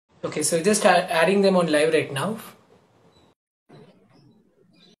Okay, so just adding them on live right now.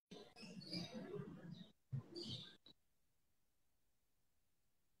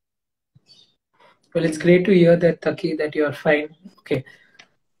 Well, it's great to hear that, Taki, that you are fine. Okay.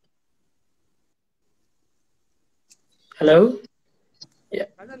 Hello? Yeah.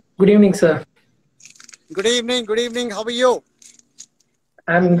 Good evening, sir. Good evening. Good evening. How are you?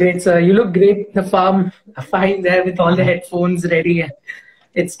 I'm great, sir. You look great in the farm. Fine there with all the headphones ready.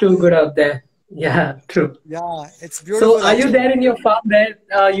 It's too good out there. Yeah, true. Yeah, it's So, beautiful are you actually. there in your farm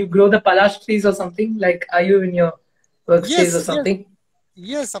where you grow the palash trees or something? Like, are you in your workspace or Yes, yes, something?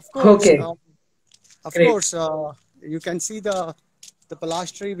 yes. Of course, Okay, of great. course. You can see the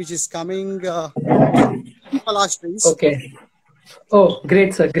palash tree which is coming. Palash trees. Okay. Oh,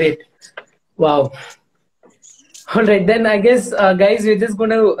 great, sir. Great. Wow. All right, then I guess, guys, we're just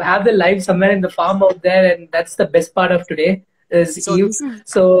going to have the live somewhere in the farm out there, and that's the best part of today is So Eve.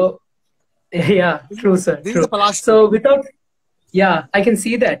 So, yeah, true, sir, this is the true. palash tree. So, without, yeah, I can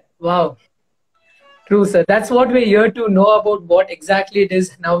see that. Wow, true, sir. That's what we're here to know about what exactly it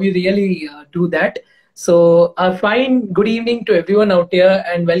is. Now we really do that. So, a fine good evening to everyone out here,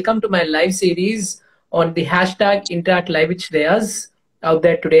 and welcome to my live series on the hashtag Interact Live with Shreyas out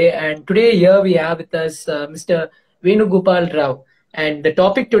there today. And today, here we have with us Mr. Venugopal Rao. And the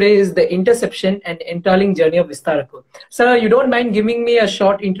topic today is the interception and enthralling journey of Vistaraku. Sir, you don't mind giving me a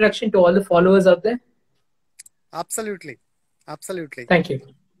short introduction to all the followers out there? Absolutely, absolutely. Thank you.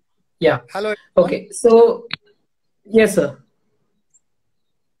 Yeah. Hello, everyone. Okay. So, yes, sir.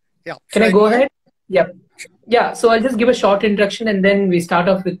 Yeah, Can should I I go go ahead? ahead? Yeah. Yeah. So I'll just give a short introduction and then we start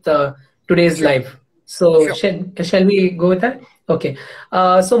off with today's Sure, live. So sure. shall we go with that? Okay.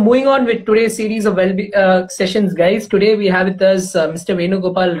 So moving on with today's series of sessions, guys. Today we have with us Mr.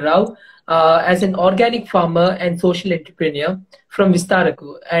 Venugopal Rao as an organic farmer and social entrepreneur from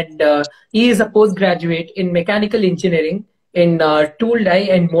Vistaraku. And he is a postgraduate in mechanical engineering in tool dye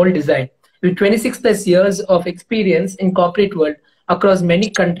and mold design with 26 plus years of experience in corporate world across many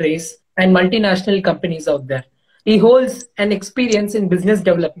countries and multinational companies out there. He holds an experience in business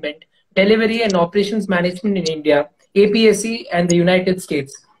development, delivery and operations management in India, APAC and the United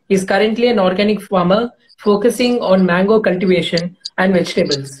States. He is currently an organic farmer focusing on mango cultivation and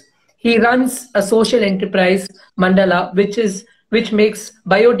vegetables. He runs a social enterprise, Mandalaa, which makes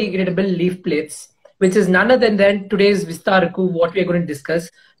biodegradable leaf plates, which is none other than today's Vistaraku, what we are going to discuss,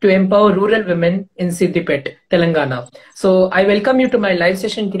 to empower rural women in Siddipet, Telangana. So I welcome you to my live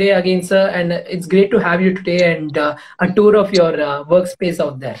session today again, sir, and it's great to have you today and a tour of your workspace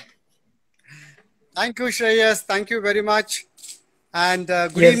out there. Thank you, Shreyas. Thank you very much. And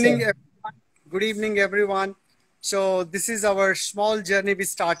good Yes, evening, sir. everyone. Good evening, everyone. So this is our small journey we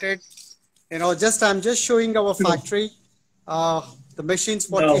started. I'm just showing our factory, the machines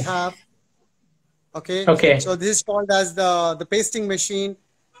what we Wow. have. Okay, Okay. so this is called as the pasting machine,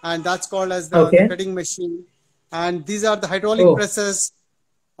 and that's called as the Okay. cutting machine. And these are the hydraulic Oh. presses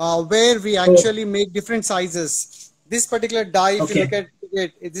where we Oh. actually make different sizes. This particular die, if you look Okay. at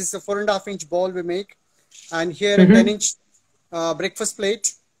it, it is a 4.5-inch ball we make, and here a Mm-hmm. 10-inch breakfast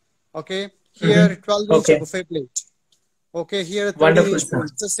plate. Okay, here Mm-hmm. 12-inch Okay. buffet plate. Okay, here a Wonderful, 13-inch sir. bowl.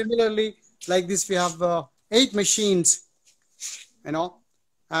 So similarly, like this, we have 8 machines,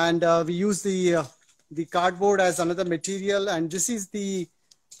 and we use the cardboard as another material, and this is the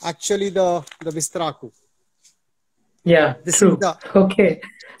actually the Vistaraku. Yeah, This is true. the Okay.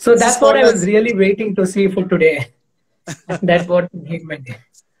 So this is that's what called I was as really waiting to see for today. That's what made my day.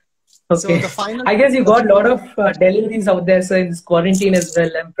 so Okay. the final I guess you the got a lot of deliveries out there, so in this quarantine as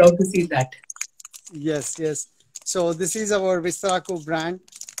well. I'm proud to see that. yes, yes. So this is our Vistaraku brand,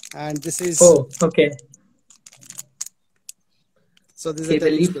 and this is Oh, okay. so this is a Okay,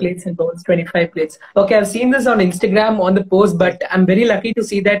 the 10-inch leaf plate. plates and bowls, 25 plates. Okay, I've seen this on Instagram on the post, Yes. but I'm very lucky to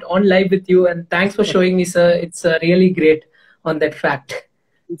see that on live with you. And thanks for showing me, sir. It's really great on that fact.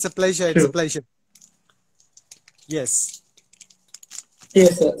 It's a pleasure. It's a True. pleasure. Yes.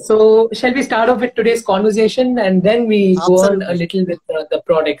 Yes, sir. So, shall we start off with today's conversation and then we go on a Absolutely. little with the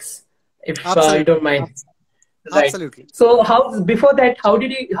products, if you Absolutely. don't mind? Right. Absolutely. So, before that,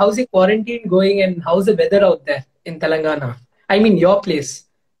 how's the quarantine going and how's the weather out there in Telangana? I mean, your place.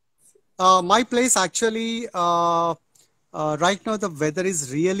 My place actually, right now the weather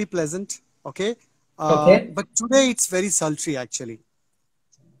is really pleasant. Okay. Okay. But today it's very sultry actually.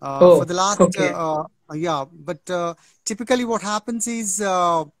 For Oh, the last, okay. yeah, but typically what happens is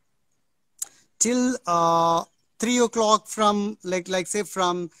till 3 o'clock from like say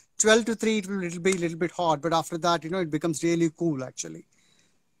from 12 to 3 it will be a little bit hot, but after that it becomes really cool actually.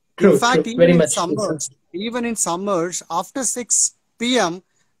 In True, fact, true. Very much true, sir. even in summers after 6 p.m.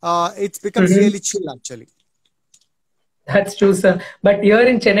 it becomes really chill actually. That's true, sir. But here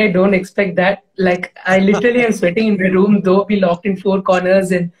in Chennai, don't expect that. Like, I literally am sweating in my room, though we locked in four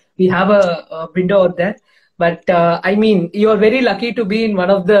corners and we have a window out there. But I mean, you're very lucky to be in one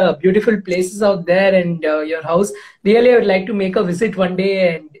of the beautiful places out there and your house. Really, I would like to make a visit one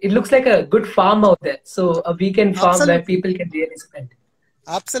day. And it looks like a good farm out there. So, a weekend farm where Absolutely. people can really spend.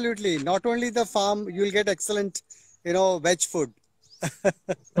 Absolutely. Not only the farm, you'll get excellent, veg food.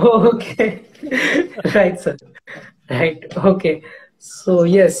 Oh, okay. Right, sir. Right. Okay. So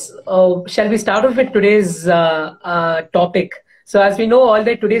yes, shall we start off with today's topic? So as we know, all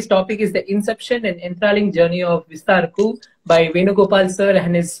that today's topic is the Inception and Enthralling journey of Vistaraku by Venugopal sir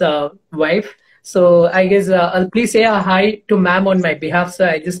and his wife. So I guess I'll please say a hi to ma'am on my behalf, sir.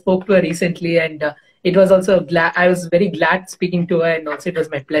 I just spoke to her recently, and it was also glad. I was very glad speaking to her, and also it was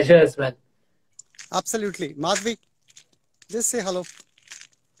my pleasure as well. Absolutely. Madhvi, just say hello.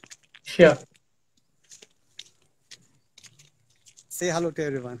 Sure. Say hello to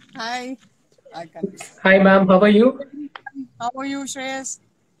everyone. Hi. Hi, ma'am. How are you? How are you, Shreyas?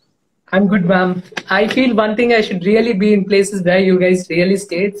 I'm good, ma'am. I feel one thing I should really be in places where you guys really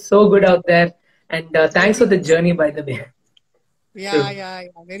stay. It's so good out there. And thanks for the journey, by the way. Yeah.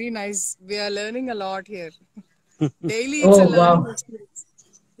 Very nice. We are learning a lot here. Daily it's Oh, a learning wow. experience.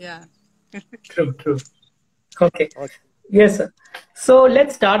 Yeah. True. Okay. Yes, sir. So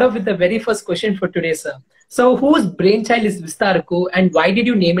let's start off with the very first question for today, sir. So whose brainchild is Vistaraku and why did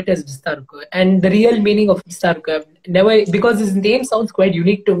you name it as Vistaraku? And the real meaning of Vistaraku? I've never, because his name sounds quite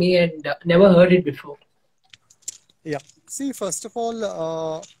unique to me and never heard it before. Yeah. See, first of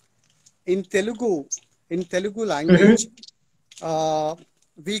all, in Telugu language,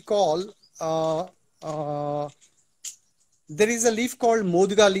 we call there is a leaf called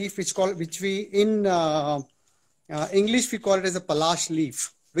Moduga leaf, which we in English we call it as a palash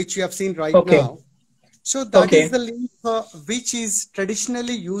leaf, which we have seen right now. So that is the leaf which is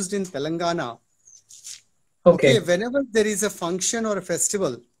traditionally used in Telangana. Okay, whenever there is a function or a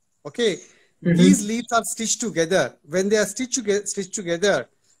festival, these leaves are stitched together. When they are stitched together,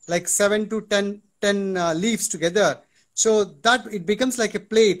 like 7 to 10 leaves together, so that it becomes like a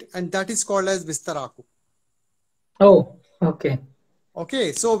plate, and that is called as Vistaraku. Oh, okay.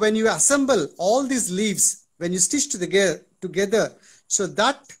 Okay, so when you assemble all these leaves, when you stitch together, so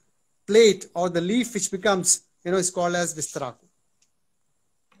that plate or the leaf which becomes, is called as Vistaraku.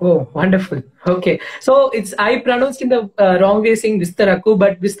 Oh, wonderful. Okay. So I pronounced in the wrong way saying Vistaraku,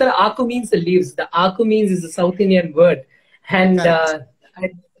 but Vistaraku means the leaves. The Aku means is a South Indian word. And I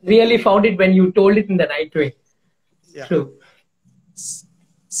really found it when you told it in the right way. Yeah. True.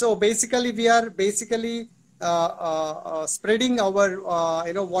 So basically, we are spreading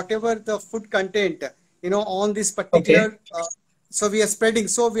our, whatever the food content, on this particular, so we are spreading.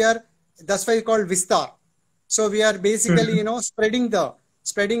 So that's why it's called Vistar. So we are basically,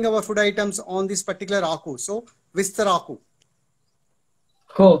 spreading our food items on this particular Aku. So Vistaraku.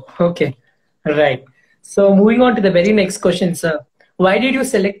 Oh, okay. Right. So moving on to the very next question, sir. Why did you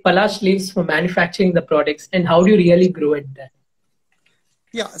select palash leaves for manufacturing the products and how do you really grow it there?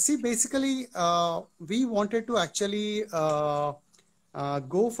 Yeah, see, basically, we wanted to actually go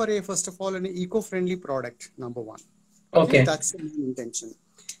for first of all, an eco-friendly product, number one. Okay. That's the main intention.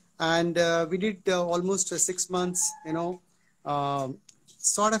 And we did almost 6 months,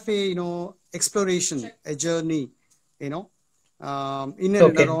 sort of a, exploration, a journey, in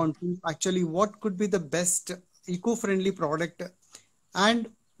and around actually what could be the best eco-friendly product and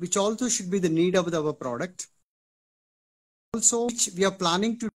which also should be the need of our product. Also, which we are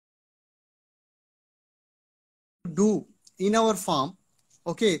planning to do in our farm.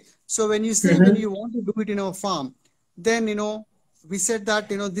 Okay. So when you say when you want to do it in our farm, then, we said that,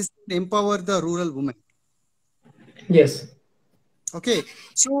 this will empower the rural women. Yes. Okay.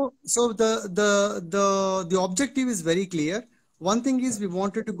 So the objective is very clear. One thing is we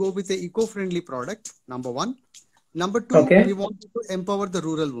wanted to go with the eco-friendly product, number one. Number two, we wanted to empower the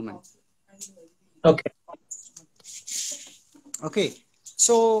rural women. Okay. Okay.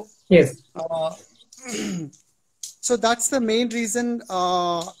 So, yes. So that's the main reason.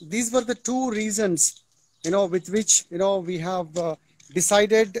 These were the two reasons, with which, we have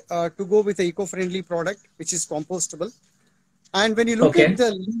decided to go with the eco-friendly product, which is compostable. And when you look at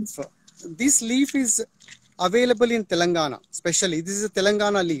the leaf, this leaf is available in Telangana, especially. This is a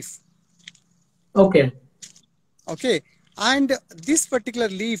Telangana leaf. Okay. Okay. And this particular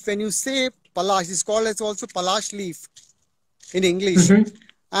leaf, when you say palash, is called as also palash leaf in English.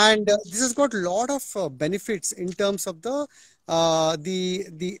 And this has got a lot of benefits in terms of the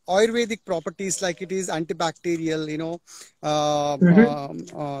Ayurvedic properties, like it is antibacterial,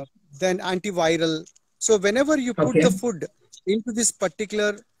 then antiviral. So whenever you put the Okay. food into this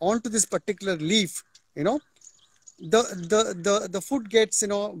particular onto this particular leaf, the food gets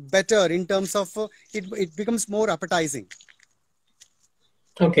better in terms of it becomes more appetizing.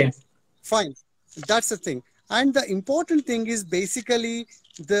 Okay. Fine, that's the thing. And the important thing is basically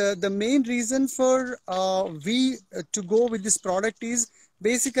the main reason for we to go with this product is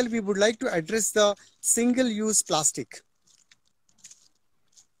basically we would like to address the single-use plastic.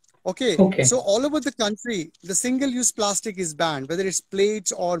 Okay, Okay. so all over the country, the single-use plastic is banned, whether it's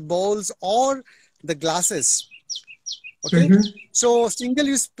plates or bowls or the glasses. Okay, so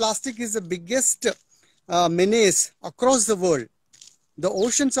single-use plastic is the biggest menace across the world. The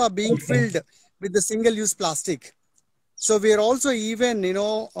oceans are being Okay. filled with the single-use plastic. So we are also even,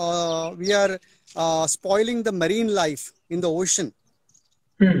 we are spoiling the marine life in the ocean.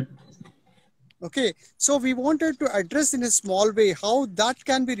 Okay, so we wanted to address in a small way how that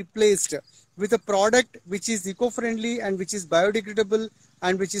can be replaced with a product which is eco-friendly and which is biodegradable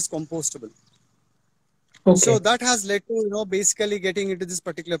and which is compostable. So Okay. that has led to, basically getting into this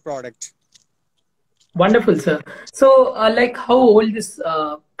particular product. Wonderful, sir. So, like, how old this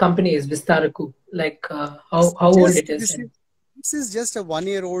company is, Vistaraku? Like, how old it is? This is just a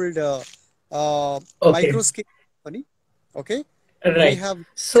 1-year-old Okay. micro scale company. Okay, we Right. have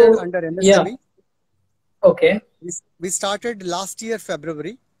listed So, under yeah. MSME. Okay. We started last year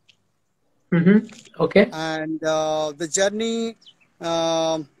February. Okay. And the journey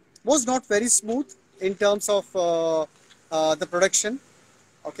was not very smooth in terms of the production.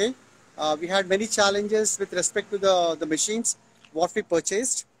 Okay, we had many challenges with respect to the machines what we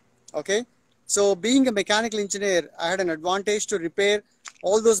purchased. Okay, so being a mechanical engineer, I had an advantage to repair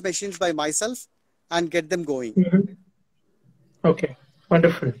all those machines by myself and get them going. Okay,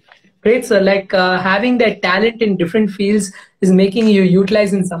 wonderful. Great, sir. Like having that talent in different fields is making you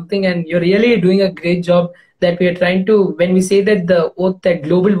utilize in something, and you're really doing a great job. That we are trying to, when we say that the oath that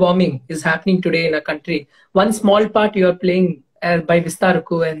global warming is happening today in a country, one small part you are playing by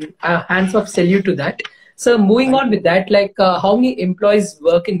Vistaraku, and hands off salute to that. So moving Thank on you. with that, like how many employees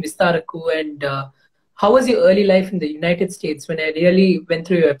work in Vistaraku, and how was your early life in the United States? When I really went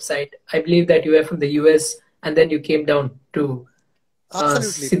through your website, I believe that you were from the US and then you came down to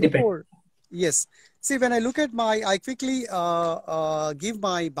Absolutely. Siddipet. Before, yes. See, when I look at I quickly give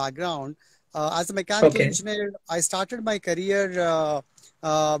my background. As a mechanical Okay. engineer, I started my career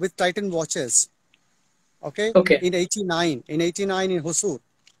with Titan watches. Okay, Okay. in '89. In '89 in Hosur,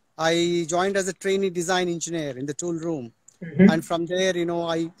 I joined as a trainee design engineer in the tool room, and from there,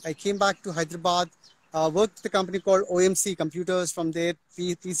 I came back to Hyderabad, worked with a company called OMC Computers. From there,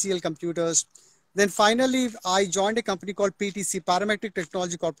 PCL Computers. Then finally, I joined a company called PTC, Parametric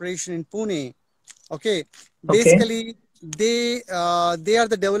Technology Corporation in Pune. Okay, Okay. basically they are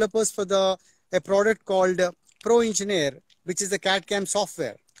the developers for a product called Pro Engineer, which is the CAD/CAM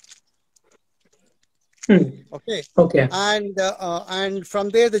software. Okay, Okay. and from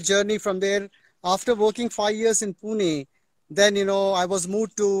there the journey from there, after working 5 years in Pune, then I was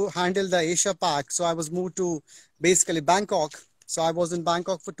moved to handle the Asia Pac. So I was moved to basically Bangkok. So I was in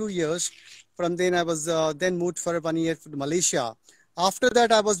Bangkok for 2 years. From then I was then moved for 1 year to Malaysia. After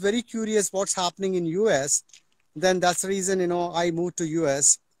that, I was very curious what's happening in US. Then that's the reason I moved to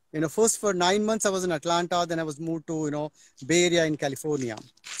US. First for 9 months I was in Atlanta. Then I was moved to Bay Area in California.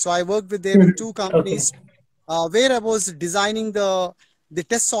 So I worked with there with two Okay. companies where I was designing the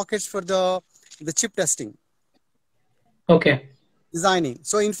test sockets for the chip testing. Okay. Designing.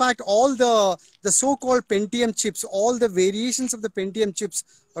 So in fact, all the so-called Pentium chips, all the variations of the Pentium chips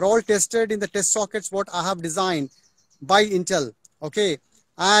are all tested in the test sockets what I have designed by Intel. Okay,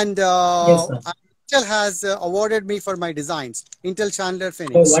 and Yes, sir. Intel has awarded me for my designs. Intel Chandler Oh,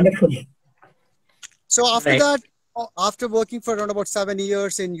 Phoenix. wonderful. So after Right. that, after working for around about 7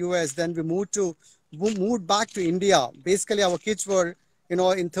 years in US, then we moved back to India. Basically, our kids were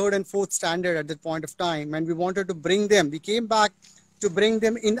in third and fourth standard at that point of time, and we wanted to bring them. We came back to bring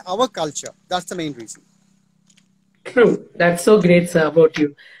them in our culture. That's the main reason. True. That's so great, sir, about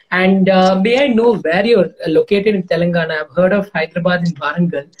you. And may I know where you're located in Telangana? I've heard of Hyderabad and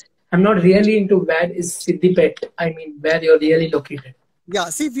Warangal. I'm not really into where is Siddipet. I mean, where you're really located. Yeah,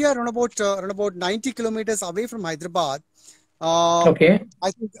 see, we are around about 90 kilometers away from Hyderabad. Okay.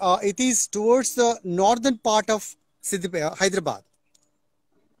 I think it is towards the northern part of Siddipet, Hyderabad.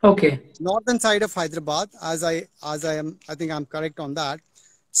 Okay. Northern side of Hyderabad, I think I'm correct on that.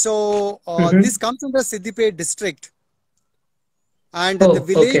 So this comes under Siddipet district. and Oh, okay. the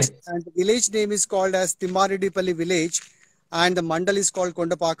village name is called as Timmaredipalli village, and the mandal is called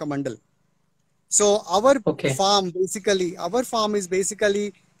Kondapaka mandal. So Okay. our farm is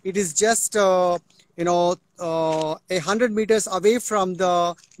basically, it is just 100 meters away from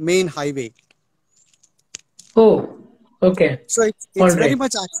the main highway. Oh, okay. So All it's very right.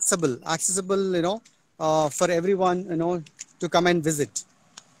 much accessible, for everyone, to come and visit.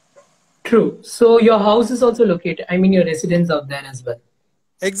 True. So your house is also located, I mean, your residence out there as well.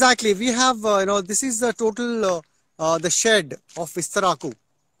 Exactly. We have, this is the total, the shed of Vistaraku.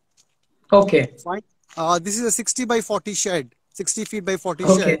 Okay. Fine. This is a 60 by 40 shed, 60 feet by 40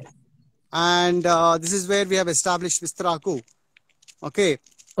 shed. Okay. And this is where we have established Vistaraku. Okay.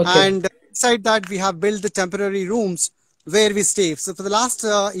 Okay. And inside that, we have built the temporary rooms where we stay. So for the last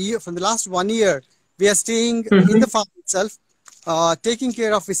year, from the last 1 year, we are staying in the farm itself, taking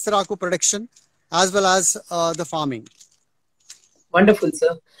care of Vistaraku production as well as the farming. Wonderful,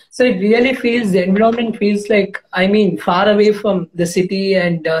 sir. So it really feels, the environment feels like, I mean, far away from the city,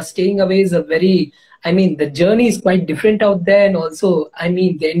 and staying away is a very, I mean, the journey is quite different out there. And also, I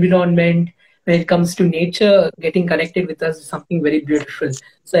mean, the environment, when it comes to nature, getting connected with us is something very beautiful.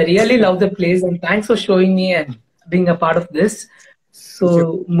 So I really love the place, and thanks for showing me and being a part of this. Thank you.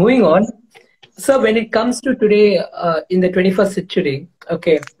 So moving on. So when it comes to today, in the 21st century,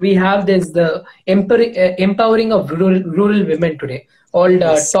 okay, we have the empowering of rural women today. All the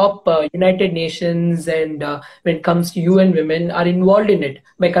Yes. top United Nations and when it comes to UN women are involved in it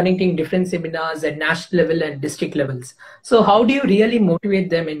by connecting different seminars at national level and district levels. So how do you really motivate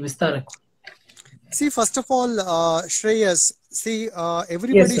them in Vistaraku? See, first of all, Shreyas, Yes,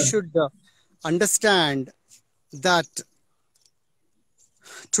 everybody sir. should understand that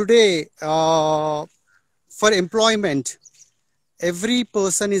today, for employment, every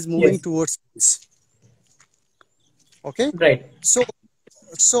person is moving Yes. towards this. Okay. Right.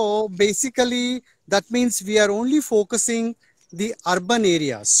 So basically, that means we are only focusing the urban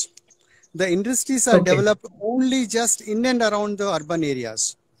areas. The industries are Okay. developed only just in and around the urban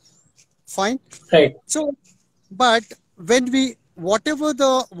areas. Fine. Right. So, but when we, whatever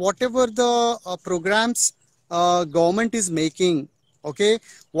the programs government is making, okay,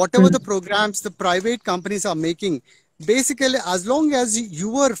 whatever the programs the private companies are making, basically, as long as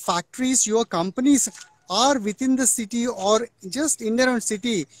your factories, your companies are within the city or just in and around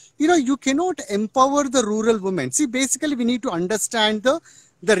city, you cannot empower the rural women. See, basically, we need to understand the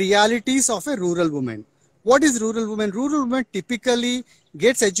realities of a rural woman. What is rural woman? Rural woman typically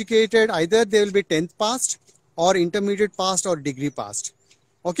gets educated, either they will be 10th passed or intermediate passed or degree passed.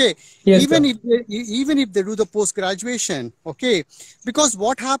 Okay. Yes, Even sir. if they do the post graduation, okay, because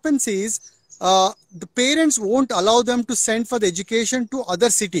what happens is, the parents won't allow them to send for the education to other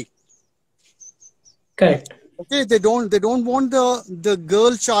city. Correct. Okay, they don't want the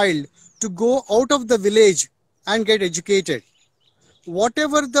girl child to go out of the village and get educated.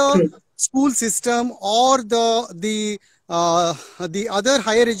 Whatever the True. school system or the other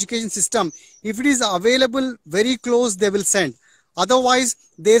higher education system, if it is available very close, they will send. Otherwise,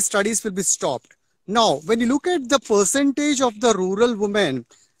 their studies will be stopped. Now, when you look at the percentage of the rural women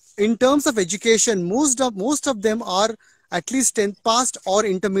in terms of education, most of them are at least 10th passed or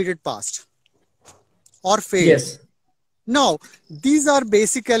intermediate passed or failed. Yes. Now, these are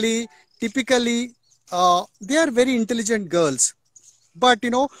basically typically, they are very intelligent girls. But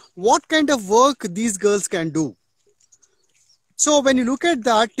what kind of work these girls can do? So when you look at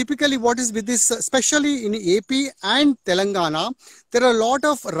that, typically what is with this, especially in AP and Telangana, there are a lot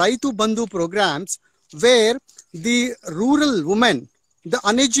of Raitu Bandhu programs where the rural women, the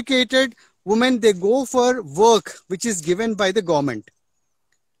uneducated women, they go for work which is given by the government.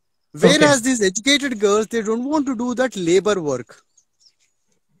 Whereas Okay. these educated girls, they don't want to do that labor work.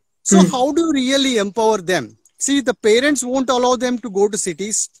 So how do you really empower them? See, the parents won't allow them to go to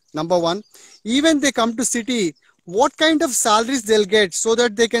cities, number one. Even they come to city, what kind of salaries they'll get so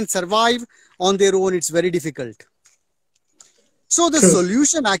that they can survive on their own, it's very difficult. So the True.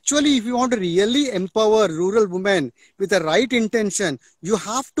 solution, actually, if you want to really empower rural women with the right intention, you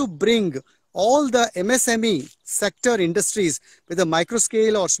have to bring all the MSME sector industries, whether micro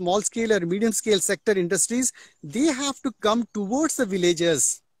scale or small scale or medium scale sector industries, they have to come towards the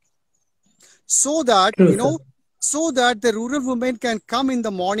villages, so that True, sir. so that the rural women can come in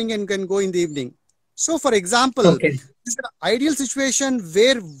the morning and can go in the evening. So for example, Okay. this is an ideal situation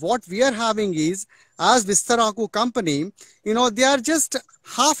where what we are having is, as Vistaraku company, they are just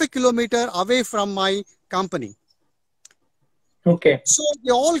half a kilometer away from my company. Okay. So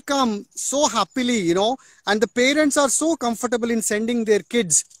they all come so happily, and the parents are so comfortable in sending their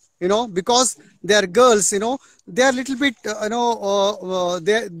kids, because they are girls, they are a little bit, they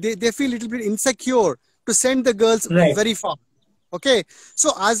feel a little bit insecure to send the girls Right. very far. Okay,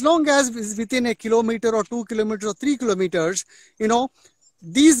 so as long as it's within a kilometer or 2 kilometers or 3 kilometers,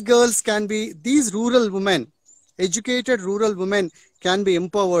 these girls can be, these rural women, educated rural women can be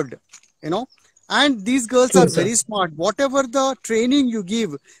empowered, and these girls True, are sir. very smart. Whatever the training you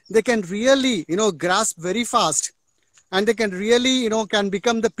give, they can really, grasp very fast, and they can really, can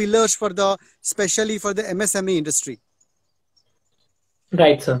become the pillars for the, especially for the MSME industry.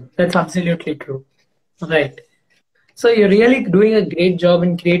 Right, sir. That's absolutely true. Right. So you're really doing a great job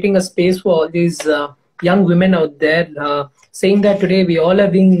in creating a space for all these young women out there. Saying that today we all are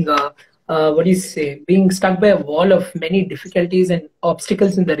being, what do you say, being stuck by a wall of many difficulties and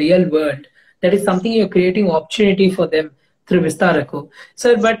obstacles in the real world. That is something you're creating opportunity for them through Vistaraku.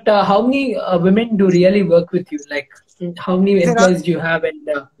 Sir, but how many women do really work with you? Like, how many There are, employees do you have, and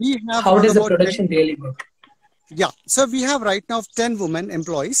we have how around does the about 10, production really work? yeah. So we have right now 10 women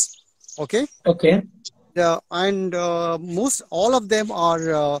employees. Okay. Okay. And most, all of them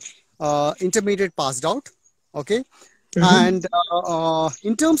are intermediate passed out. Okay. Mm-hmm. And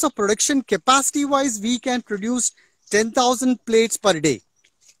in terms of production capacity wise, we can produce 10,000 plates per day.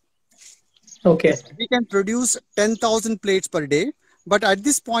 Okay. We can produce 10,000 plates per day. But at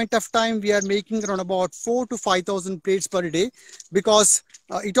this point of time, we are making around about 4 to 5,000 plates per day, because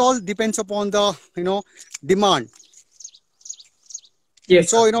it all depends upon the, demand. Yes,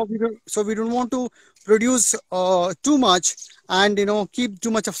 So, sir. we don't want to produce too much and, keep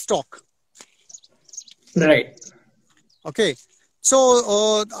too much of stock. Right. Okay.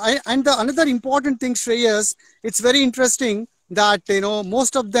 So, another important thing, Shreyas, it's very interesting that,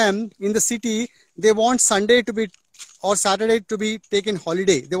 most of them in the city, they want Sunday to be, or Saturday to be taken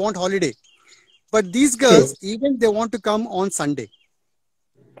holiday. They want holiday. But these True. girls, even they want to come on Sunday.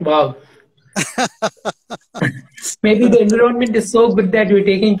 Wow. Maybe the environment is so good that you're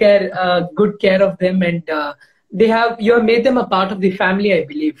taking good care of them, and you have made them a part of the family, I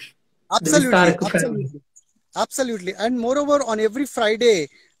believe, the Absolutely. Vistaraku family. Absolutely. And moreover, on every Friday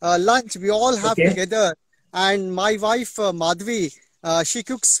lunch, we all have Okay, together. And my wife, Madhvi, she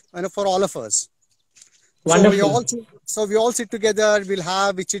cooks, for all of us. So wonderful. we all sit together. We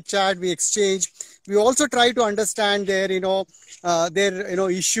chit chat, we exchange. We also try to understand their,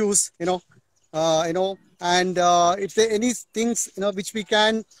 issues, and if there are any things, which we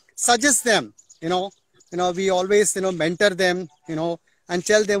can suggest them, we always, mentor them, and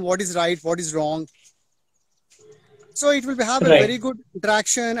tell them what is right, what is wrong. So it will have a Right, very good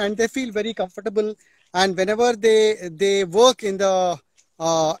interaction, and they feel very comfortable. And whenever they work in the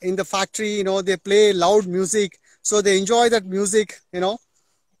factory, they play loud music, so they enjoy that music,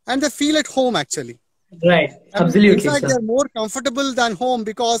 and they feel at home actually. right. And in Absolutely, fact, they sir. are more comfortable than home,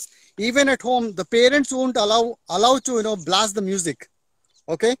 because even at home, the parents won't allow to, blast the music.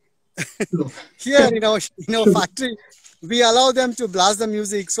 Okay. True. Here, True. factory, we allow them to blast the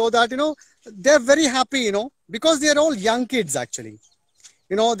music, so that, they're very happy, because they are all young kids actually.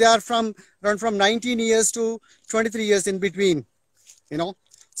 They are around from 19 years to 23 years in between.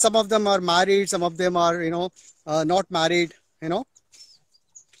 Some of them are married, some of them are, not married.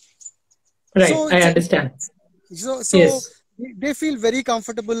 Right, So I it's understand. so Yes, they feel very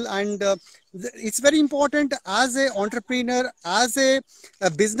comfortable, and it's very important as a entrepreneur, as a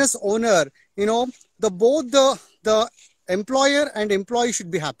business owner. Both the employer and employee should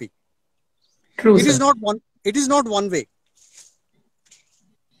be happy. true, It is sir. not one. It is not one way.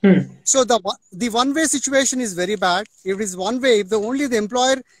 Hmm. So the one way situation is very bad. If it is one way, if the only the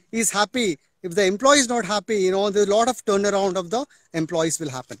employer is happy, if the employee is not happy, there's a lot of turnaround of the employees will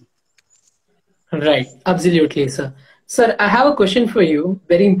happen. Right, absolutely, sir. Sir, I have a question for you,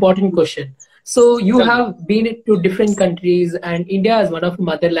 very important question. So you Tell me. have been to different countries, and India is one of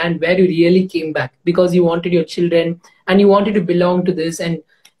motherland where you really came back because you wanted your children and you wanted to belong to this and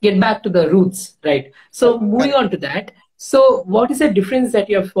get back to the roots, right? So moving Correct. on to that, so what is the difference that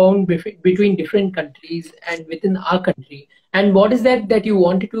you have found between different countries and within our country? And what is that you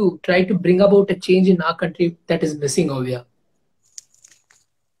wanted to try to bring about a change in our country that is missing over here?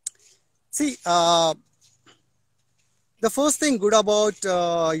 See, the first thing good about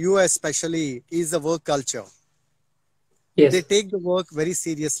US especially is the work culture. They Yes. take the work very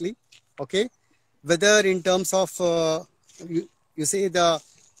seriously. Okay, whether in terms of you say the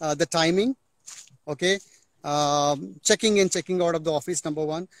timing. Okay, checking in, checking out of the office, number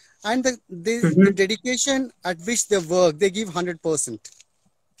one, and the Mm-hmm. dedication at which they work, they give 100%.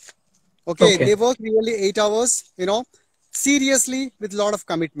 Okay, they Okay. work really 8 hours, seriously with a lot of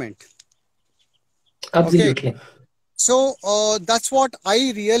commitment. Okay, Absolutely. so that's what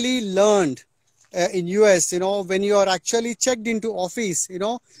I really learned in US, when you are actually checked into office,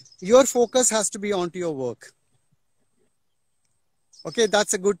 your focus has to be onto your work. Okay,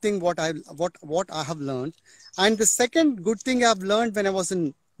 that's a good thing what I have learned. And the second good thing I've learned when I was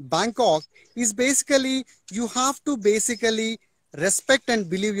in Bangkok is basically you have to basically respect and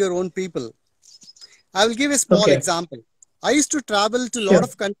believe your own people. I will give a small example. I used to travel to a lot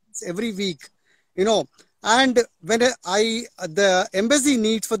of countries every week, and when the embassy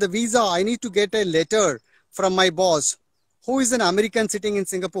needs for the visa, I need to get a letter from my boss, who is an American sitting in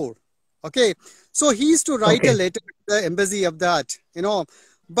Singapore. Okay. So he used to write a letter to the embassy of that,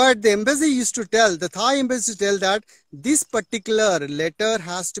 but the embassy used to tell, the Thai embassy tell that this particular letter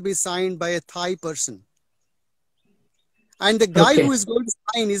has to be signed by a Thai person. And the guy who is going to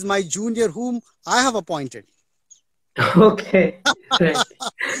sign is my junior, whom I have appointed. Okay. Right.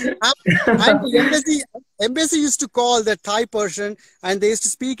 And the embassy used to call the Thai person, and they used to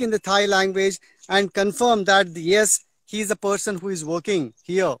speak in the Thai language and confirm that yes, he is a person who is working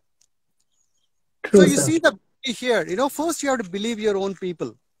here. True, so you see the here, first you have to believe your own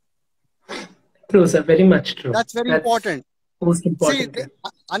people. True, sir. Very much true. That's very important. Most important. See,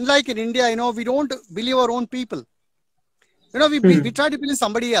 unlike in India, we don't believe our own people. We try to believe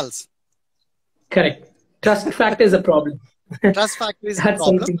somebody else. Correct. Trust factor is a problem. Trust factor is a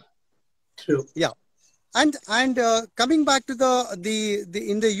problem. True. Yeah. And coming back to the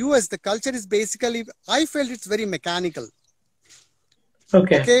in the US, the culture is basically, I felt it's very mechanical.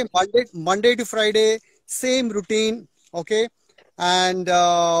 Okay. Monday to Friday, same routine. Okay. And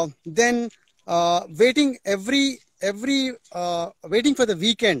then waiting waiting for the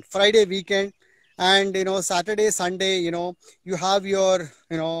weekend, Friday weekend, and Saturday, Sunday, you have your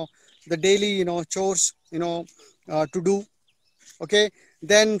the daily chores to do. Okay.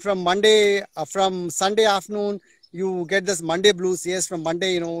 Then from Sunday afternoon, you get this Monday blues. Yes, from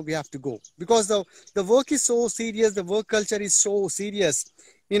Monday, we have to go, because the work is so serious. The work culture is so serious.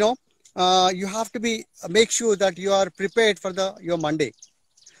 You have to make sure that you are prepared for your Monday.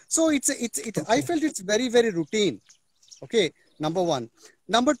 So I felt it's very, very routine. Okay. Number one.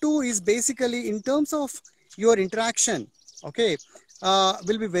 Number two is basically in terms of your interaction. Okay.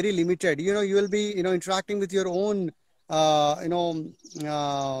 Will be very limited. You will be, interacting with your own,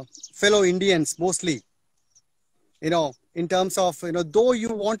 fellow Indians mostly, in terms of, though you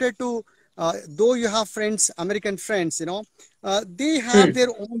wanted to, though you have friends, American friends, they have their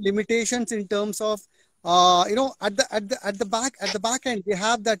own limitations in terms of, at the back end, they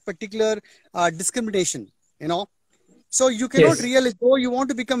have that particular discrimination, so you cannot really, though you want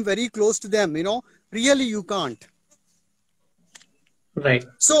to become very close to them, really you can't. Right.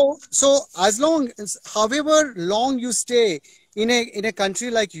 So as long as, however long you stay in a country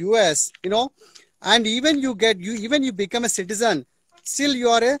like US, and even you become a citizen, still you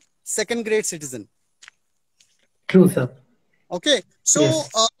are a second-grade citizen. True, sir. Okay. So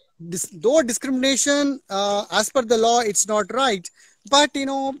though discrimination, as per the law, it's not right, but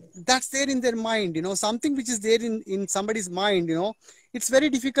that's there in their mind. Something which is there in somebody's mind. It's very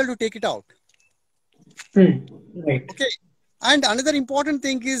difficult to take it out. Right. Okay. And another important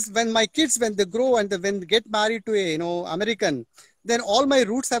thing is, when my kids, when they grow and when they get married to a American, then all my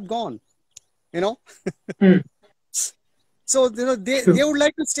roots have gone. So they would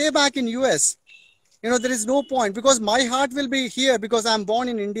like to stay back in US. There is no point, because my heart will be here because I'm born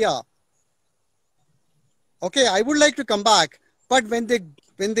in India. Okay, I would like to come back, but when they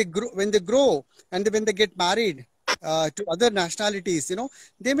grow and when they get married to other nationalities,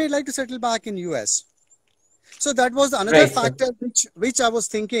 they may like to settle back in US. So that was another factor which I was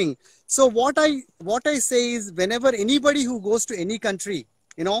thinking. So what I say is, whenever anybody who goes to any country,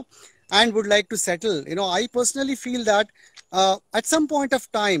 and would like to settle, I personally feel that at some point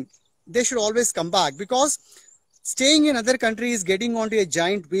of time, they should always come back, because staying in other countries is getting onto a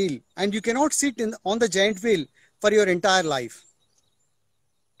giant wheel, and you cannot sit on the giant wheel for your entire life.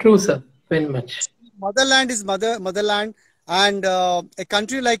 True, sir. Very much. Motherland is motherland, and a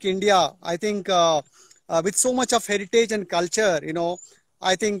country like India, I think, with so much of heritage and culture,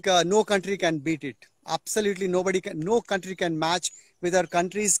 I think no country can beat it. Absolutely no country can match with our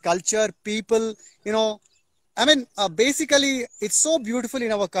country's culture, people, I mean, basically, it's so beautiful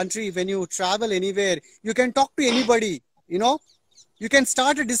in our country. When you travel anywhere, you can talk to anybody, you can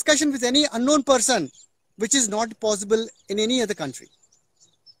start a discussion with any unknown person, which is not possible in any other country.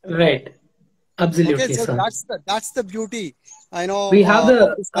 Right. Absolutely. Okay, so sir. that's the beauty. I know we have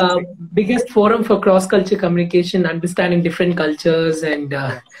the biggest forum for cross-culture communication, understanding different cultures and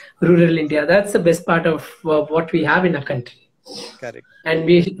rural India. That's the best part of what we have in our country. Correct. And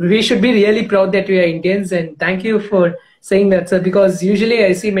we should be really proud that we are Indians. And thank you for saying that, sir, because usually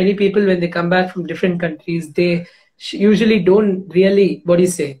I see many people when they come back from different countries, they usually don't really, what do you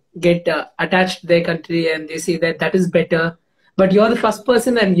say, get attached to their country, and they say that that is better. But you're the first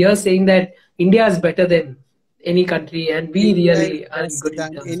person I'm here saying that India is better than any country, and we India is really are best good in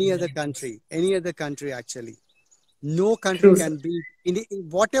than terms of any other genetics. country. Any other country, actually. No country True, sir. can beat in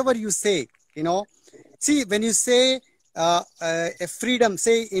whatever you say, you know. See, when you say a freedom,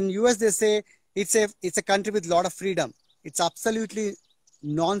 say in US they say it's a country with a lot of freedom. It's absolutely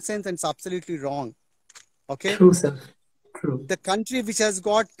nonsense and it's absolutely wrong. Okay, True, sir. True. the country which has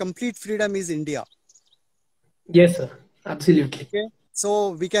got complete freedom is India. Yes, sir. Absolutely. Okay, so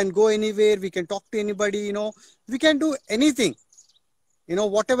we can go anywhere, we can talk to anybody, you know, we can do anything, you know,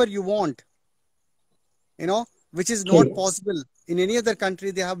 whatever you want, you know, which is not Okay. possible in any other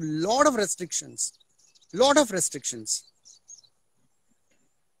country. They have lot of restrictions, lot of restrictions.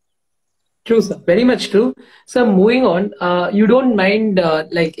 True, sir. Very much true. So moving on, you don't mind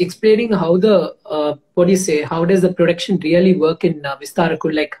like explaining how the what do you say? How does the production really work in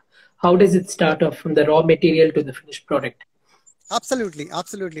Vistaraku? Like, how does it start off from the raw material to the finished product? Absolutely,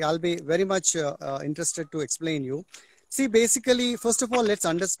 absolutely. I'll be very much interested to explain you. See, basically, first of all, let's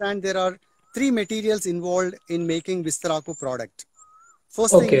understand there are three materials involved in making Vistaraku product.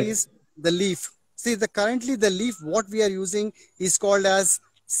 First thing Okay. is the leaf. See, currently the leaf what we are using is called as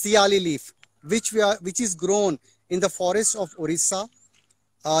Siali leaf, which is grown in the forest of Orissa,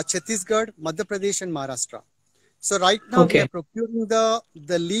 Chhattisgarh, Madhya Pradesh, and Maharashtra. So right now we are Okay. procuring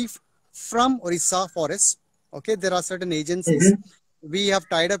the leaf from Orissa forest. Okay, there are certain agencies. Mm-hmm. We have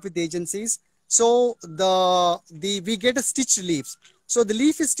tied up with agencies. So we get a stitched leaves. So the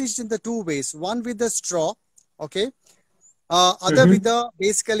leaf is stitched in the two ways. One with the straw, okay. Other with Mm-hmm. the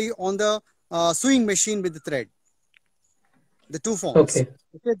basically on the sewing machine with the thread. The two forms. Okay.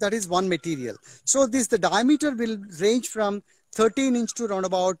 Okay, that is one material. So the diameter will range from 13 inch to around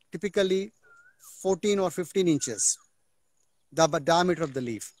about typically 14 or 15 inches. The diameter of the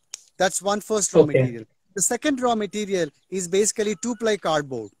leaf. That's one first raw Okay. material. The second raw material is basically 2-ply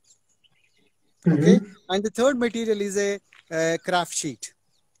cardboard. Okay, Mm-hmm. and the third material is a craft sheet.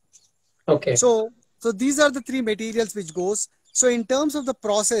 Okay. So these are the three materials which goes. So in terms of the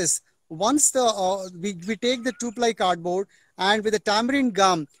process, once we take the 2-ply cardboard and with the tamarind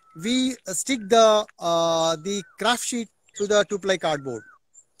gum, we stick the craft sheet to the 2-ply cardboard.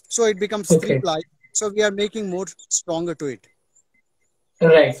 So it becomes Okay. 3-ply. So we are making more stronger to it.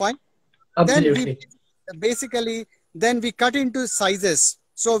 Right. Fine. Then we Absolutely. basically then we cut into sizes.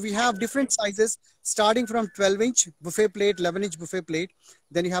 So we have different sizes starting from 12-inch buffet plate, 11-inch buffet plate.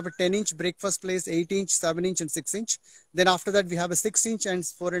 Then you have a 10-inch breakfast plate, 8-inch, 7-inch, and 6-inch. Then after that we have a 6-inch and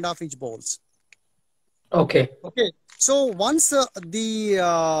 4.5-inch bowls. Okay. Okay. So once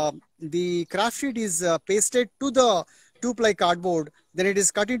the craft sheet is pasted to the 2-ply cardboard, then it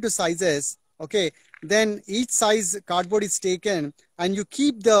is cut into sizes. Okay. Then each size cardboard is taken and you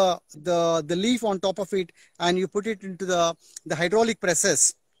keep the leaf on top of it and you put it into the hydraulic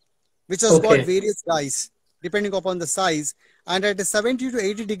presses, which has got Okay. various guys depending upon the size. And at a 70 to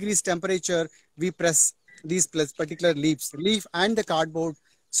 80 degrees temperature, we press these particular leaf and the cardboard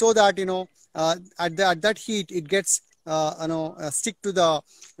so that, you know, at that heat, it gets, stick to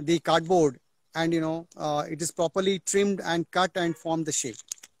the cardboard and, you know, it is properly trimmed and cut and form the shape.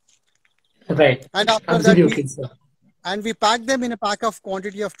 Right. And after that, Absolutely, sir. we pack them in a pack of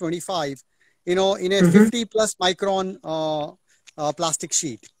quantity of 25, you know, in a Mm-hmm. 50 plus micron plastic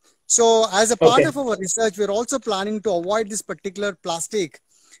sheet. So as a part Okay. of our research, we're also planning to avoid this particular plastic,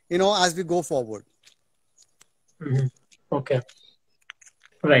 you know, as we go forward. Mm-hmm. Okay.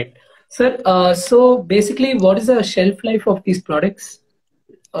 Right. Sir, so basically, what is the shelf life of these products,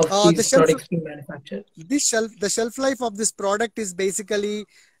 The shelf being manufactured? the shelf life of this product is basically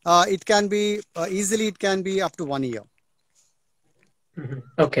it can be easily it can be up to 1 year. Mm-hmm.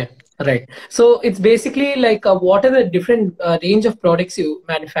 Okay. Right. So it's basically like what are the different range of products you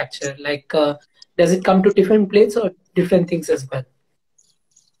manufacture? Like, does it come to different plates or different things as well?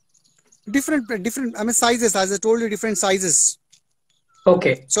 Different I mean sizes, as I told you, different sizes.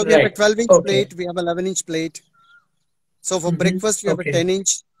 Okay. So we have a Right. 12-inch Okay. plate, we have 11-inch plate. So for Mm-hmm. breakfast, we have a Okay.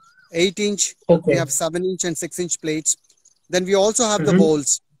 10-inch, 8-inch, we Okay. have 7-inch and 6-inch plates. Then we also have the Mm-hmm.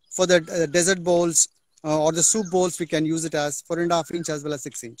 bowls. For the dessert bowls or the soup bowls, we can use it as 4.5-inch as well as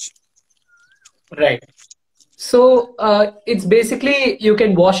 6-inch. Right. So it's basically you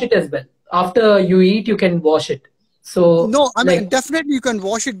can wash it as well. After you eat, you can wash it. So No, I mean, like, definitely you can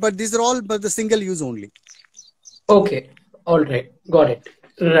wash it, but these are all but the single use only. okay, all right, got it.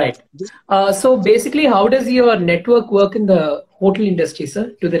 Right. So basically, how does your network work in the hotel industry,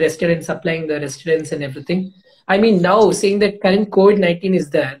 sir? To the restaurants, supplying the restaurants and everything. I mean, now saying that current COVID-19 is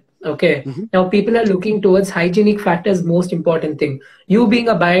there, okay. Mhm. Now people are looking towards hygienic factors, most important thing. You being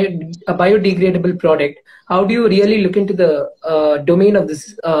a biodegradable product, how do you really look into the domain of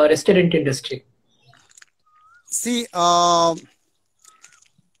this restaurant industry? See,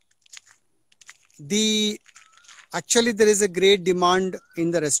 the actually there is a great demand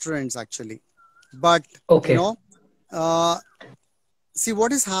in the restaurants actually, but you Okay, know, uh, see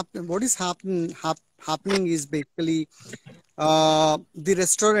what is happening is basically the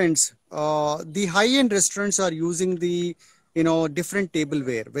restaurants, the high-end restaurants are using the different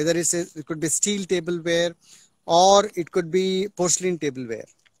tableware, whether it could be steel tableware or it could be porcelain tableware.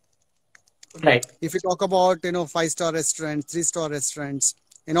 right. If you talk about five-star restaurants, three-star restaurants,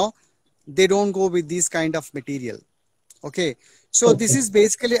 you know they don't go with this kind of material. Okay, so this Okay, is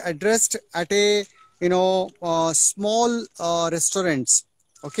basically addressed at a small restaurants.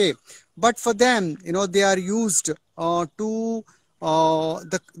 Okay, but for them, they are used to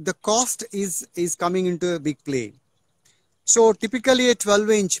the cost is coming into a big play. So typically a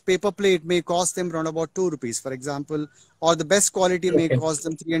 12-inch paper plate may cost them around about 2 rupees, for example, or the best quality may okay, cost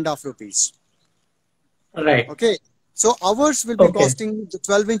them 3.5 rupees. right. Okay, so ours will be Okay. costing, the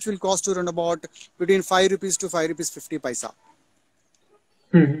 12-inch will cost around about between 5 rupees to 5 rupees 50 paisa.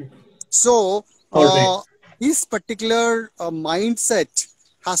 Hmm. So All right. this particular mindset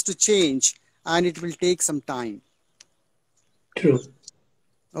has to change, and it will take some time. True.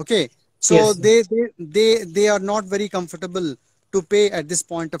 Okay, so Yes. they are not very comfortable to pay at this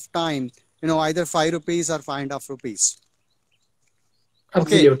point of time, either 5 rupees or 5.5 rupees.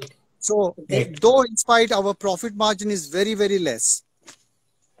 Okay, Absolutely. so Right. though in spite our profit margin is very, very less.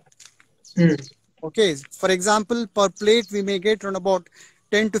 Hmm. Okay, for example, per plate we may get around about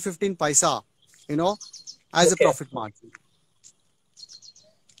 10 to 15 paisa, you know, as a Okay. profit margin.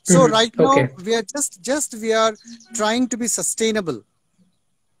 So Hmm. right now Okay. we are just we are trying to be sustainable.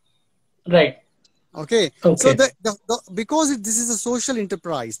 Right. Okay, so Okay. because this is a social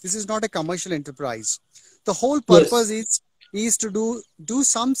enterprise, this is not a commercial enterprise. The whole purpose Yes. is to do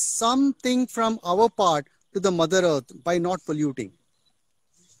something from our part to the Mother Earth by not polluting.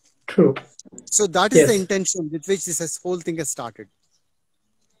 True. So that is the Yes. intention with which whole thing has started.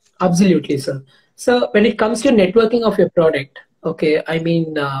 Absolutely, sir. So when it comes to networking of your product, okay, I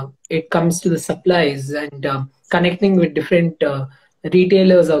mean, it comes to the supplies and connecting with different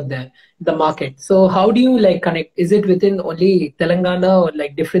retailers out there, the market. So how do you like connect? Is it within only Telangana or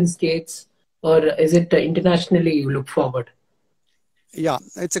like different states, or is it internationally you look forward? Yeah,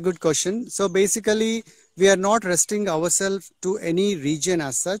 it's a good question. So basically, we are not restricting ourselves to any region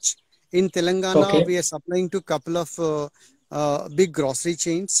as such. In Telangana, Okay. we are supplying to a couple of big grocery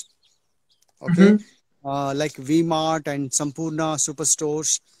chains. Okay, Mm-hmm. like V-Mart and Sampurna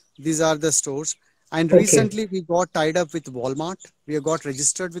superstores. These are the stores. And Okay. recently, we got tied up with Walmart. We have got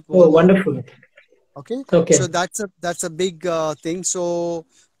registered with Oh, Walmart. wonderful. Okay, so Okay. that's a big thing. So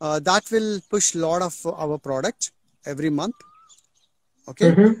that will push a lot of our product every month.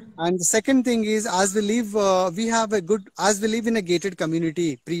 Okay, Mm-hmm. and the second thing is, as we live we have a good as we live in a gated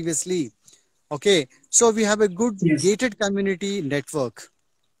community previously. Okay, so we have a good Yes. gated community network.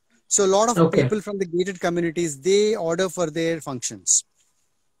 So a lot of Okay. people from the gated communities, they order for their functions.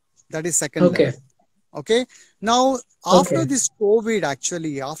 That is second level. Okay. Okay, now after Okay. this COVID,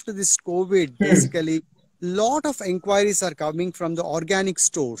 actually after this COVID, Hmm. basically lot of inquiries are coming from the organic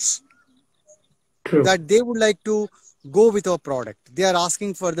stores True. that they would like to go with our product. They are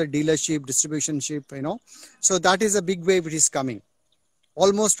asking for the dealership, distributionship. So that is a big wave which is coming.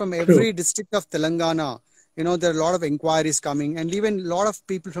 Almost from True. every district of Telangana, there are a lot of inquiries coming, and even a lot of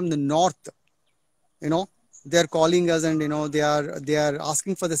people from the north, you know, they are calling us, and they are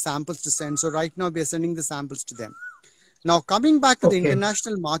asking for the samples to send. So right now we are sending the samples to them. Now coming back to the Okay.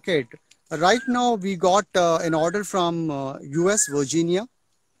 international market, right now we got an order from US, Virginia.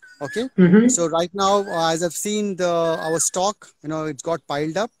 Okay, Mm-hmm. so right now as I've seen our stock, it's got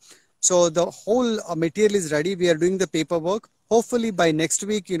piled up. So the whole material is ready. We are doing the paperwork. Hopefully by next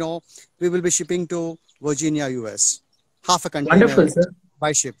week, we will be shipping to Virginia, US, half a container Wonderful, sir.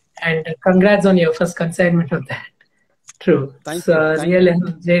 by ship. And congrats on your first consignment of that. True. Thank So you, thank really, you,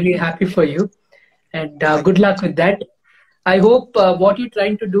 I'm really happy for you. And thank good you. luck with that. I hope what you're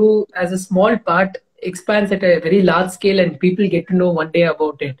trying to do as a small part expands at a very large scale and people get to know one day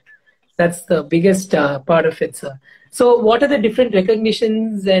about it. That's the biggest part of it, sir. So what are the different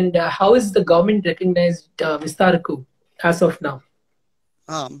recognitions and how is the government recognized Vistaraku as of now?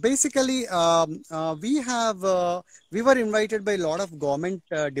 Basically, we were invited by a lot of government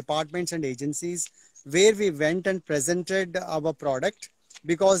departments and agencies where we went and presented our product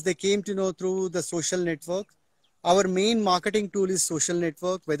because they came to know through the social network. Our main marketing tool is social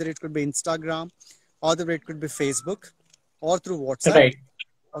network, whether it could be Instagram, or whether it could be Facebook, or through WhatsApp. Right.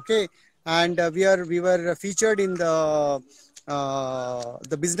 Okay, and we were featured in the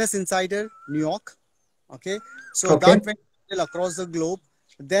Business Insider, New York. Okay, so Okay. that went across the globe.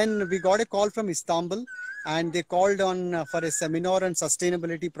 Then we got a call from Istanbul, and they called on for a seminar on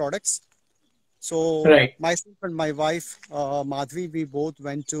sustainability products. So Right. myself and my wife Madhvi, we both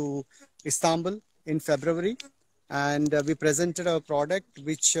went to Istanbul in February, and we presented a product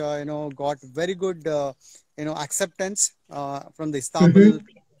which got very good acceptance from the Istanbul, Mm-hmm.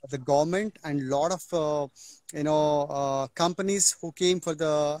 the government, and lot of companies who came for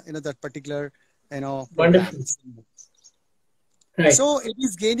the that particular program. Wonderful. Right. So it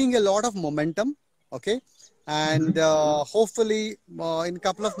is gaining a lot of momentum. Okay, and Mm-hmm. hopefully in a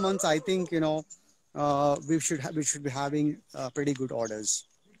couple of months, I think we should be having pretty good orders.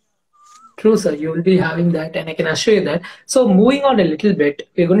 True, sir. You will be having that, and I can assure you that. So, moving on a little bit,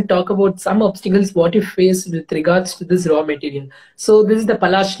 we're going to talk about some obstacles what you face with regards to this raw material. So, this is the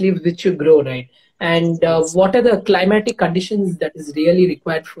palash leaf which you grow, right? And Yes. what are the climatic conditions that is really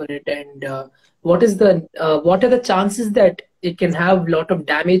required for it? And what are the chances that it can have a lot of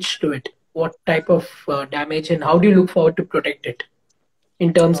damage to it? What type of damage, and how do you look forward to protect it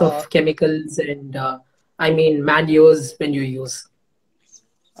in terms Uh, of chemicals and I mean manures when you use?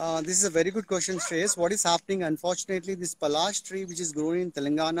 this is a very good question, Shreyas. What is happening? Unfortunately, this palash tree, which is grown in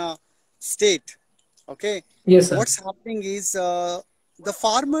Telangana state, okay, Yes, sir. what's happening is the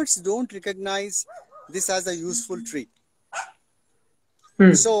farmers don't recognize this as a useful tree.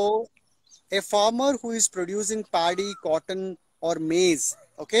 Hmm. So, a farmer who is producing paddy, cotton, or maize,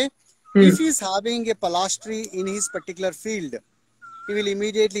 okay, Hmm. if he is having a palash tree in his particular field, he will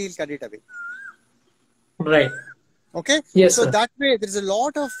immediately he'll cut it away. Right. Okay, Yes, so sir. that way there is a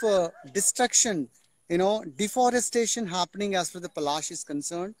lot of destruction, deforestation happening as far as the palash is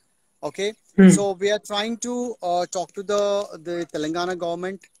concerned. Okay, Hmm. so we are trying to talk to the Telangana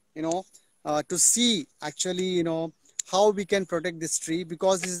government, to see actually how we can protect this tree,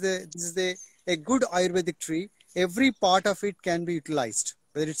 because this is a good Ayurvedic tree. Every part of it can be utilized,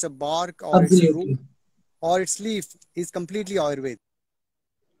 whether it's a bark or its root Absolutely. or its leaf is completely Ayurvedic.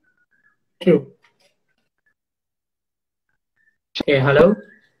 True. Okay, hello?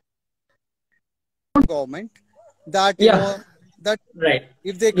 Government that Yeah, that right.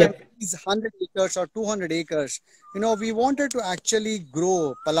 if they can Yep. release 100 acres or 200 acres, we wanted to actually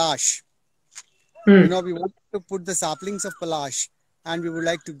grow palash. Hmm. We wanted to put the saplings of palash, and we would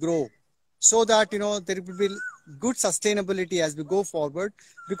like to grow so that there will be good sustainability as we go forward,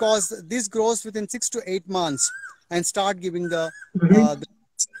 because this grows within 6 to 8 months and start giving Mm-hmm. the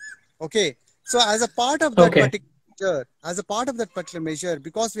okay. So as a part of that Okay. particular measure,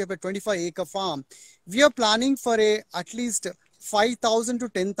 because we have a 25-acre farm, we are planning for at least 5,000 to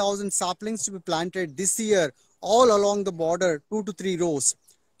 10,000 saplings to be planted this year all along the border, 2 to 3 rows,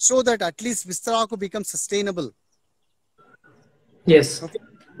 so that at least Vistaraku becomes sustainable. Yes. Okay,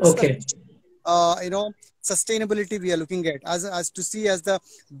 such Okay. sustainability we are looking at as to see as the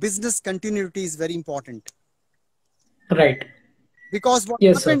business continuity is very important. Right. Because what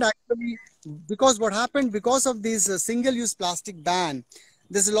Yes, sir. happened actually, because of this single-use plastic ban,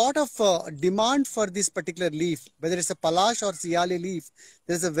 there's a lot of demand for this particular leaf, whether it's a palash or siali leaf.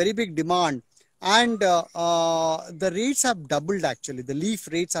 There's a very big demand, and the rates have doubled actually. The leaf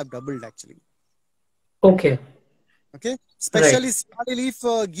rates have doubled actually. Okay. Okay, Right. especially siali leaf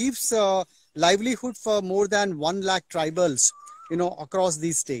gives livelihood for more than 1 lakh tribals, across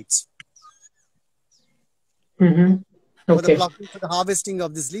these states, Mm-hmm. for the Okay. plucking, for the harvesting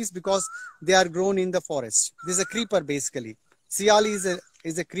of these leaves, because they are grown in the forest. This is a creeper basically. Siali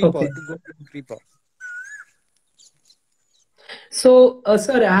is a creeper, Okay. to go to the creeper. So,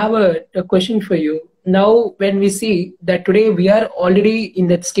 sir, I have a question for you. Now, when we see that today we are already in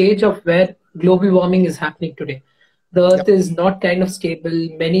that stage of where global warming is happening today, the Yep. earth is not kind of stable.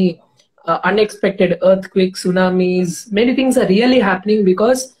 Many unexpected earthquakes, tsunamis, many things are really happening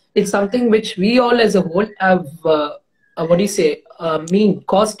because it's something which we all as a whole have, what do you say,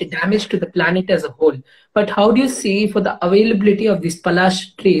 caused damage to the planet as a whole. But how do you see for the availability of these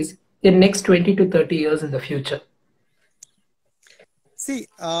palash trees in next 20 to 30 years in the future? See,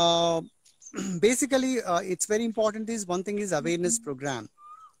 basically, it's very important. Is one thing is awareness program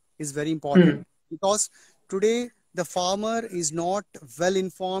is very important, Hmm. because today the farmer is not well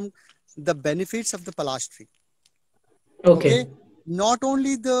informed the benefits of the palash tree. Okay, Okay. not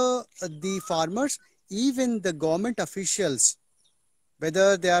only the farmers, even the government officials,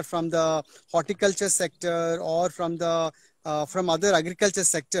 whether they are from the horticulture sector or from other agriculture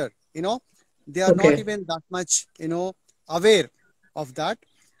sector, They are not even that much, aware of that.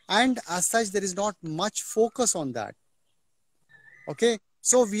 And as such, there is not much focus on that. Okay.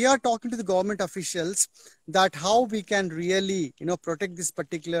 So we are talking to the government officials that how we can really, protect this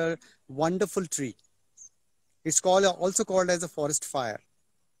particular wonderful tree. It's also called as a forest fire.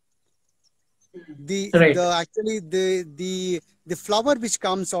 Actually the flower which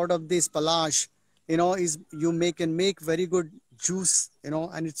comes out of this palash, is can make very good juice,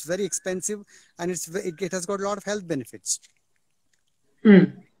 and it's very expensive, and it has got a lot of health benefits.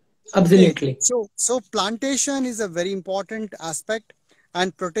 Absolutely. Okay. So plantation is a very important aspect,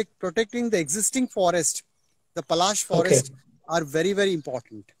 and protecting the existing forest, the palash forest, are very, very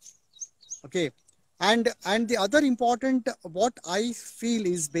important. Okay. And the other important, what I feel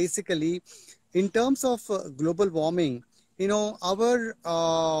is basically in terms of global warming, I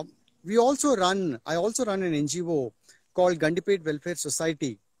also run an NGO called Gandipet Welfare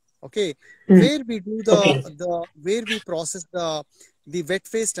Society. Okay. Where we do where we process the wet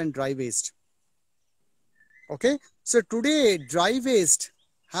waste and dry waste. Okay. So today dry waste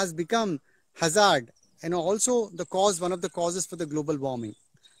has become hazard, and also one of the causes for the global warming,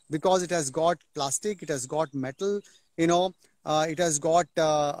 because it has got plastic, it has got metal, it has got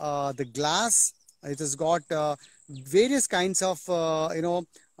the glass, it has got various kinds of,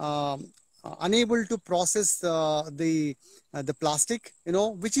 unable to process the plastic,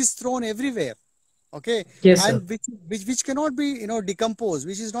 which is thrown everywhere. Okay. Yes, and which cannot be, decomposed,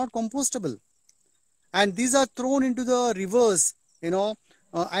 which is not compostable. And these are thrown into the rivers,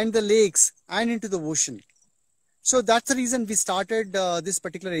 and the lakes, and into the ocean. So that's the reason we started this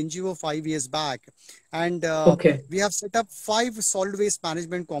particular NGO 5 years back. And we have set up 5 solid waste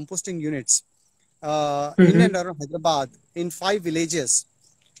management composting units in and around Hyderabad in 5 villages.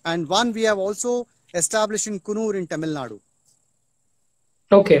 And one we have also established in Kunur in Tamil Nadu.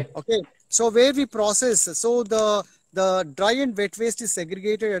 Okay. So where we process, so the dry and wet waste is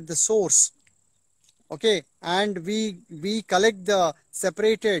segregated at the source. Okay. And we collect the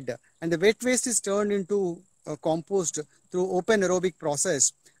separated, and the wet waste is turned into compost through open aerobic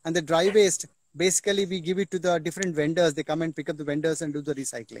process, and the dry waste, basically we give it to the different vendors. They come and pick up the vendors and do the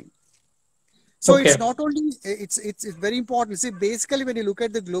recycling. So it's not only, it's very important. See, basically when you look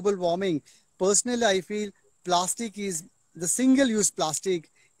at the global warming, personally I feel plastic is, the single use plastic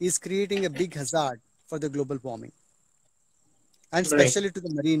is creating a big hazard for the global warming, and especially to the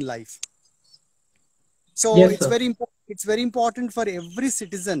marine life. So it's very important for every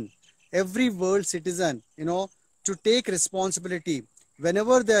citizen, every world citizen, to take responsibility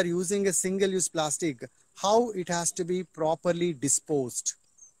whenever they are using a single-use plastic. How it has to be properly disposed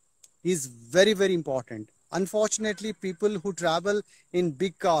is very, very important. Unfortunately, people who travel in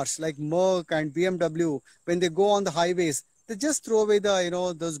big cars like Merc and BMW, when they go on the highways, they just throw away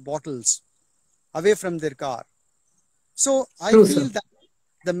the those bottles away from their car. So I feel that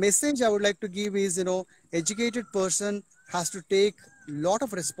the message I would like to give is, educated person has to take a lot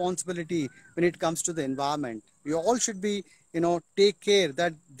of responsibility when it comes to the environment. We all should be, take care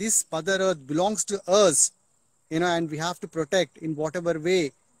that this Mother Earth belongs to us, and we have to protect in whatever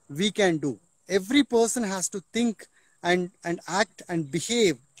way we can do. Every person has to think and act and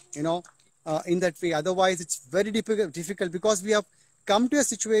behave, in that way. Otherwise, it's very difficult, because we have come to a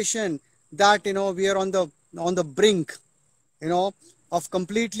situation that, we are on the brink, of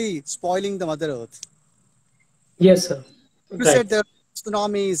completely spoiling the Mother Earth. Yes, sir. You said there are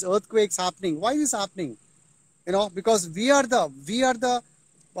tsunamis, earthquakes happening. Why is this happening? Because we are the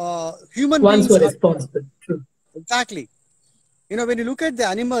human beings were responsible. True. Exactly. When you look at the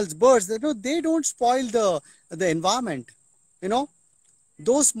animals, birds, they don't spoil the environment.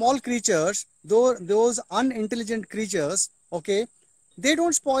 Those small creatures, those unintelligent creatures, okay, they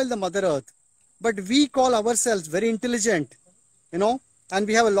don't spoil the Mother Earth. But we call ourselves very intelligent, and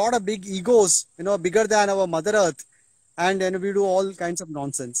we have a lot of big egos, bigger than our Mother Earth, and then we do all kinds of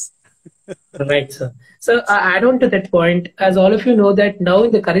nonsense. Right, sir. So add on to that point, as all of you know that now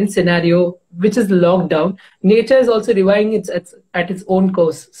in the current scenario, which is lockdown, nature is also reviving at its own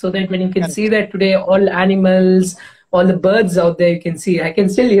course. So that when you can see that today, all animals, all the birds out there, you can see, I can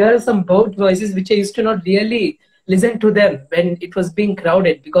still hear some bird voices, which I used to not really listen to them when it was being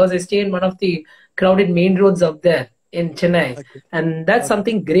crowded, because I stay in one of the crowded main roads out there in Chennai. And that's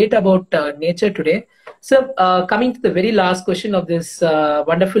something great about nature today. So coming to the very last question of this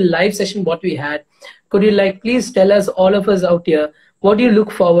wonderful live session what we had, could you please tell us, all of us out here, what do you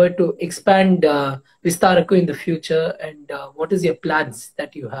look forward to expand Vistaraku in the future, and what is your plans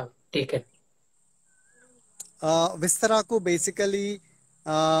that you have taken? Vistaraku, basically,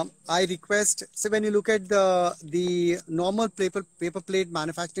 I request, so when you look at the normal paper plate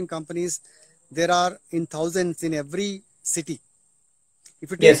manufacturing companies, there are in thousands in every city.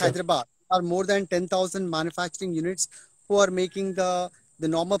 If you take Yes, sir. Hyderabad, there are more than 10,000 manufacturing units who are making the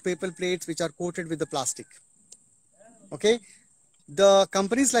normal paper plates which are coated with the plastic. Okay, the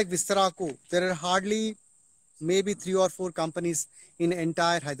companies like Vistaraku, there are hardly maybe 3 or 4 companies in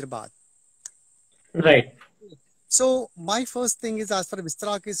entire Hyderabad. Right. So my first thing is, as far as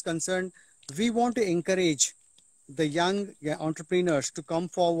Vistaraku is concerned, we want to encourage the young entrepreneurs to come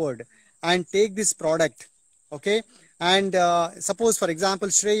forward and take this product. Okay, and suppose for example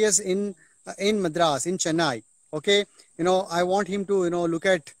Shreyas in Madras, in Chennai. Okay, I want him to look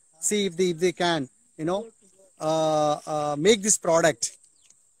at, see if they can make this product.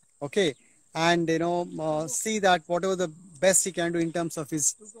 Okay, and see that whatever the best he can do in terms of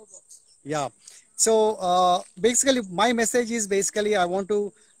his, yeah. So basically my message is, basically I want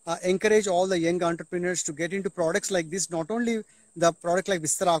to encourage all the young entrepreneurs to get into products like this, not only the product like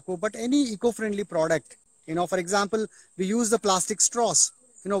Vistaraku, but any eco-friendly product. For example, we use the plastic straws.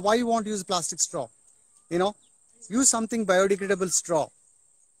 Why you want to use plastic straw? Use something biodegradable straw.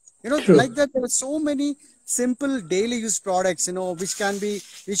 True. Like that, there are so many simple daily use products,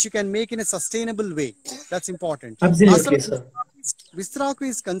 which you can make in a sustainable way. That's important. Absolutely, sir. Vistaraku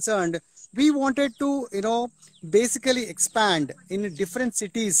is concerned, we wanted to, basically expand in different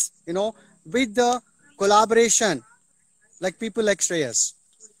cities, with the collaboration, like people like Shreyas.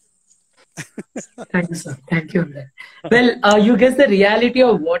 Thank you, sir. Thank you on that. Well, you guessed the reality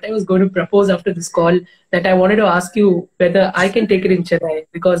of what I was going to propose after this call, that I wanted to ask you whether I can take it in Chennai,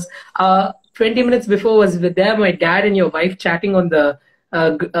 because 20 minutes before was with there, my dad and your wife chatting on the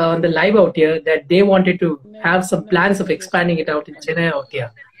live out here, that they wanted to have some plans of expanding it out in Chennai out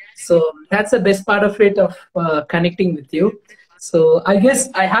here. So that's the best part of it, of connecting with you. So I guess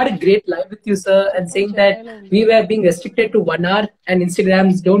I had a great live with you, sir, and saying that we were being restricted to 1 hour and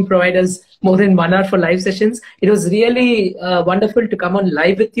Instagrams don't provide us more than 1 hour for live sessions. It was really wonderful to come on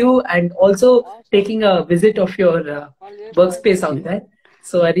live with you, and also taking a visit of your workspace out there.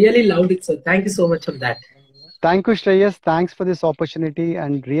 So I really loved it, sir. Thank you so much for that. Thank you, Shreyas. Thanks for this opportunity,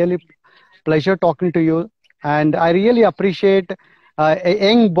 and really pleasure talking to you. And I really appreciate a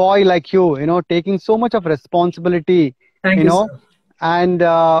young boy like you, taking so much of responsibility, Thank you, sir.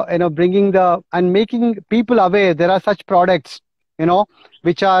 and bringing and making people aware there are such products,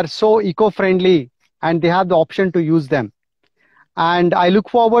 which are so eco-friendly, and they have the option to use them. And I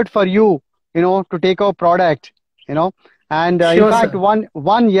look forward for you, to take our product, and Sure, in fact, sir.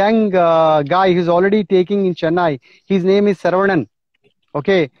 one young guy who's already taking in Chennai, his name is Saravanan.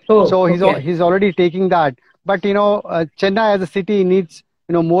 Okay, Oh, so okay. he's already taking that. But Chennai as a city needs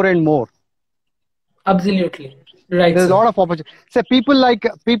more and more. Absolutely right. There's sir. a lot of opportunity. So people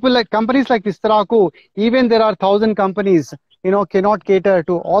like companies like Vistaraku, even there are 1,000 companies, cannot cater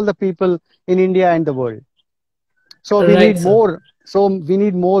to all the people in India and the world. So we need more. So we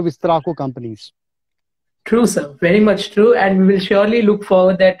need more Vistaraku companies. True, sir. Very much true. And we will surely look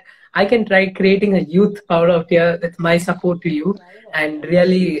forward that I can try creating a youth power out here with my support to you, and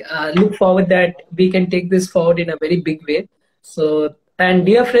really look forward that we can take this forward in a very big way. So, and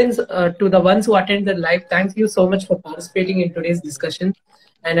dear friends, to the ones who attended the live, thank you so much for participating in today's discussion.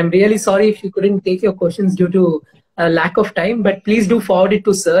 And I'm really sorry if you couldn't take your questions due to a lack of time, but please do forward it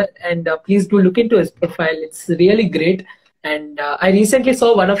to sir, and please do look into his profile. It's really great. And I recently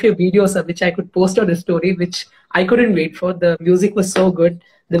saw one of your videos, which I could post on the story, which I couldn't wait for. The music was so good.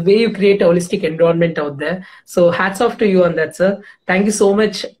 The way you create a holistic environment out there. So hats off to you on that, sir. Thank you so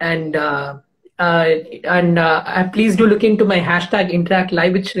much. And please do look into my hashtag Interact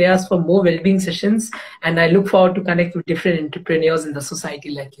Live with Shreyas for more well-being sessions. And I look forward to connect with different entrepreneurs in the society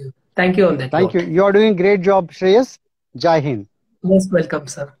like you. Thank you on that. Thank you. You are doing a great job, Shreyas. Jai Hind. Most welcome,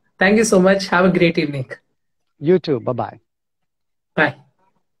 sir. Thank you so much. Have a great evening. You too. Bye-bye. Bye.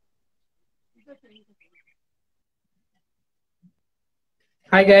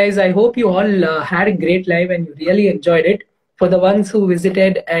 Hi guys, I hope you all had a great live and you really enjoyed it. For the ones who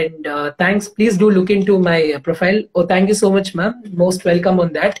visited, and thanks, please do look into my profile. Oh, thank you so much, ma'am. Most welcome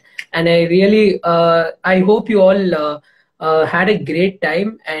on that. And I really, I hope you all had a great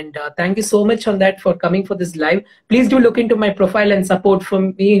time, and thank you so much on that for coming for this live. Please do look into my profile and support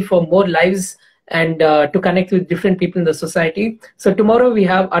from me for more lives, and to connect with different people in the society. So tomorrow we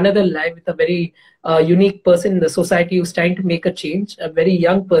have another live with a very unique person in the society who's trying to make a change, a very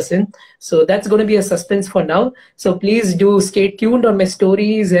young person. So that's going to be a suspense for now. So please do stay tuned on my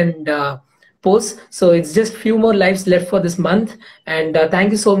stories and posts. So it's just few more lives left for this month. And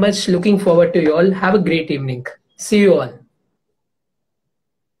thank you so much. Looking forward to you all. Have a great evening. See you all.